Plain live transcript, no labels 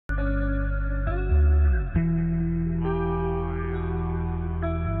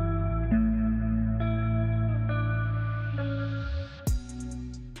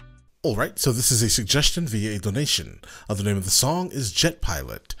Alright, so this is a suggestion via a donation. The name of the song is Jet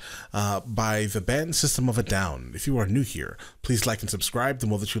Pilot by the band System of a Down. If you are new here, please like and subscribe. The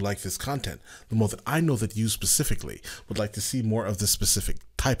more that you like this content, the more that I know that you specifically would like to see more of this specific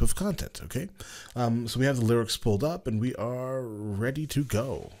type of content, okay? So we have the lyrics pulled up and we are ready to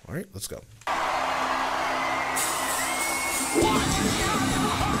go. Alright, let's go.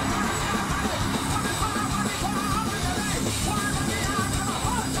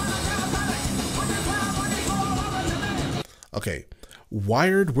 Okay,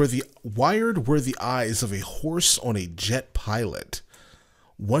 wired were the eyes of a horse on a jet pilot,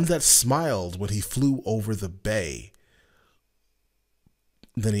 one that smiled when he flew over the bay.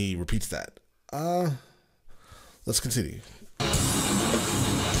 Then he repeats that. Let's continue.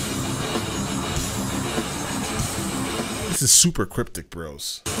 This is super cryptic,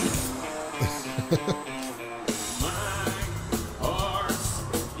 bros.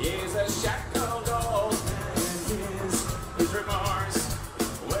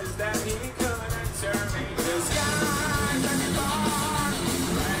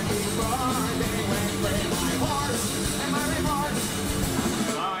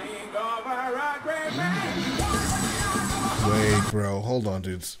 Wait, bro, hold on,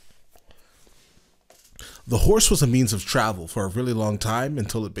 dudes. The horse was a means of travel for a really long time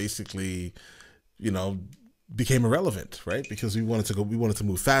until it basically, became irrelevant, right? Because we wanted to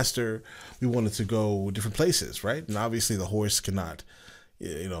move faster, we wanted to go different places, right? And obviously the horse cannot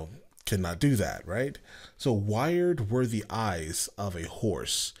do that, right? So wired were the eyes of a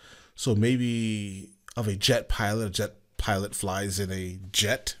horse. So maybe of a jet pilot. A jet pilot flies in a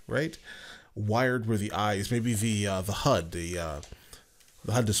jet, right? Wired were the eyes. Maybe the HUD, the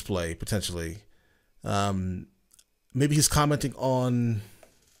HUD display potentially. Maybe he's commenting on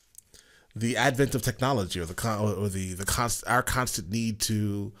the advent of technology, or our constant need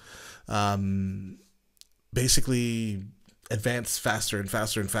to basically advance faster and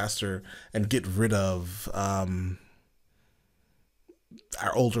faster and faster and get rid of our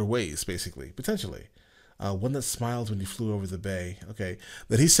older ways, basically, potentially. One that smiled when you flew over the bay. Okay.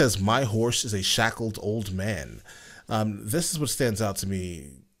 Then he says, my horse is a shackled old man. This is what stands out to me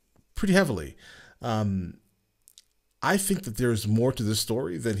pretty heavily. I think that there's more to this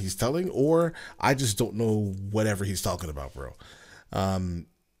story than he's telling, or I just don't know whatever he's talking about, bro.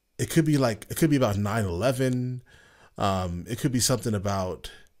 It could be about 9/11. It could be something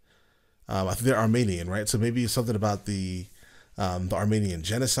about, I think they're Armenian, right? So maybe it's something about the Armenian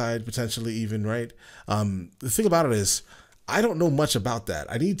genocide, potentially even, right? The thing about it is, I don't know much about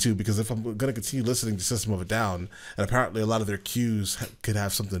that. I need to, because if I'm going to continue listening to System of a Down, and apparently a lot of their cues could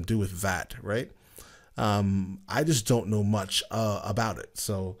have something to do with that, right? I just don't know much about it.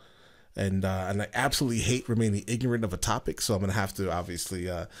 So, and I absolutely hate remaining ignorant of a topic, so I'm going to have to obviously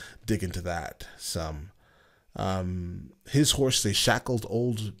dig into that some. His horse is a shackled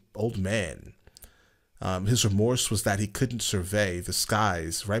old man. His remorse was that he couldn't survey the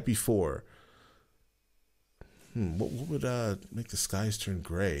skies right before. What would make the skies turn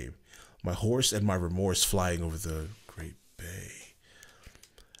gray? My horse and my remorse flying over the Great Bay.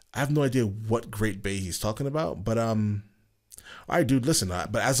 I have no idea what Great Bay he's talking about, but all right, dude, listen.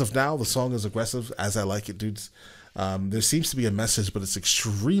 But as of now, the song is aggressive, as I like it, dudes. There seems to be a message, but it's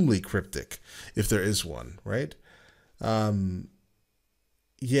extremely cryptic, if there is one, right?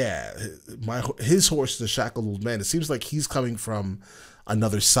 Yeah, his horse is a shackled old man. It seems like he's coming from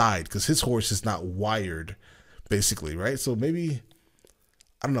another side, because his horse is not wired, basically, right? So maybe,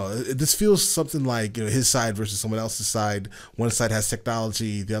 I don't know. This feels something like, his side versus someone else's side. One side has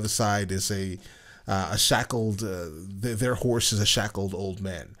technology, the other side is a shackled. Their horse is a shackled old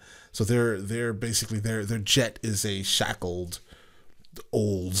man. So they're basically their jet is a shackled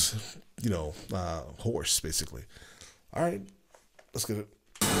old, horse, basically. All right, let's get it.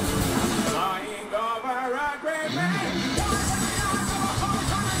 Flying over a great man.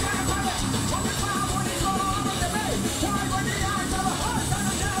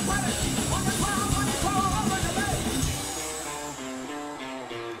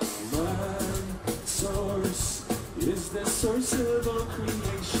 The source of all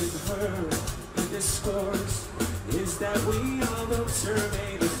creation, her discourse is that we all observe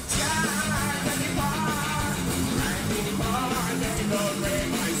the sky.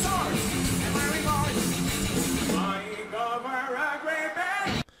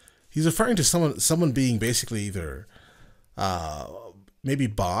 He's referring to someone being basically either maybe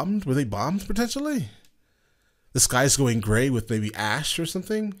bombed. Were they bombed potentially? The sky's going gray with maybe ash or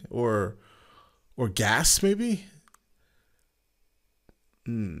something, or gas maybe.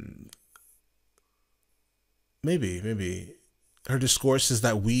 Maybe. her discourse is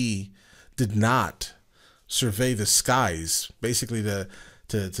that we did not survey the skies, basically to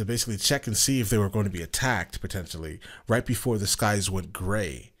basically check and see if they were going to be attacked potentially right before the skies went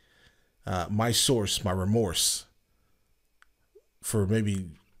gray. My source, my remorse for maybe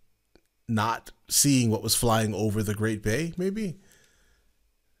not seeing what was flying over the Great Bay, maybe.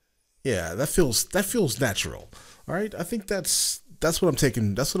 Yeah, that feels natural. All right, I think that's what I'm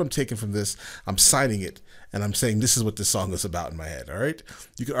taking. That's what I'm taking from this. I'm signing it, and I'm saying this is what this song is about in my head. All right,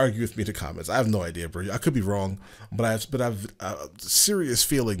 you can argue with me in the comments. I have no idea, bro. I could be wrong, but I've a serious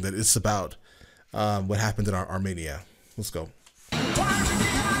feeling that it's about what happened in Armenia. Let's go.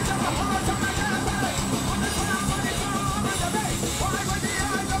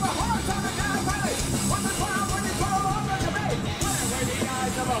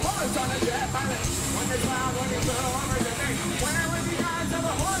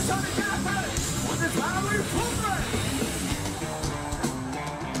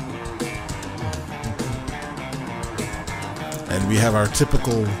 And we have our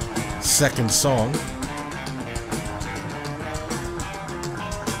typical second song.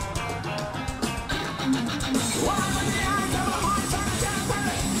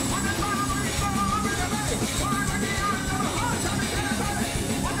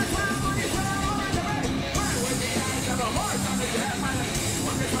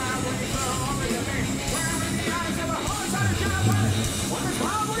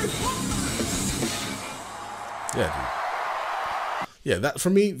 Yeah, dude. Yeah, that for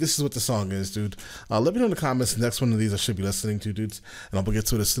me, this is what the song is, dude. Let me know in the comments the next one of these I should be listening to, dudes, and I'll get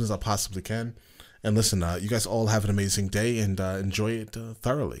to it as soon as I possibly can. And listen, you guys all have an amazing day and enjoy it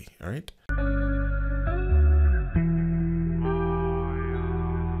thoroughly. All right.